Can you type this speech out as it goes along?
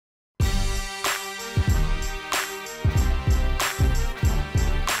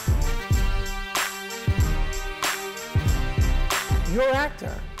your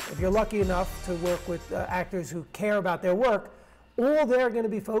actor, if you're lucky enough to work with actors who care about their work, all they're going to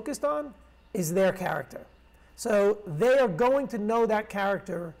be focused on is their character. So they are going to know that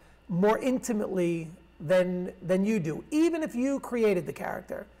character more intimately than you do, even if you created the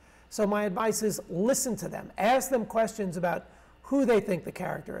character. So my advice is listen to them. Ask them questions about who they think the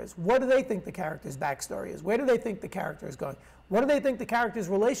character is. What do they think the character's backstory is? Where do they think the character is going? What do they think the character's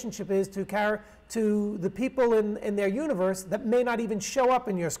relationship is to the people in their universe that may not even show up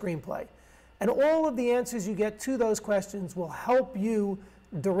in your screenplay? And all of the answers you get to those questions will help you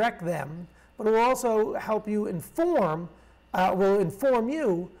direct them, but it will also help you inform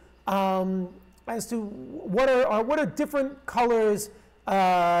you as to what are different colors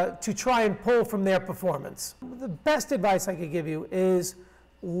to try and pull from their performance. The best advice I could give you is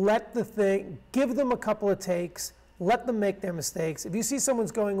give them a couple of takes, let them make their mistakes. If you see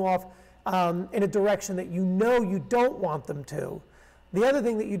someone's going off in a direction that you know you don't want them to, the other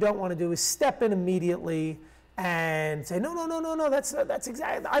thing that you don't want to do is step in immediately and say, no, that's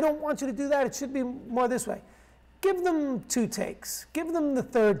exactly, I don't want you to do that, it should be more this way. Give them 2 takes, give them the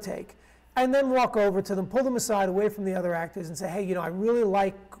 3rd take, and then walk over to them, pull them aside away from the other actors and say, hey, I really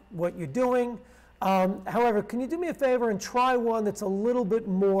like what you're doing. However, can you do me a favor and try one that's a little bit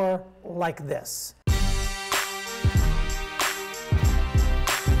more like this?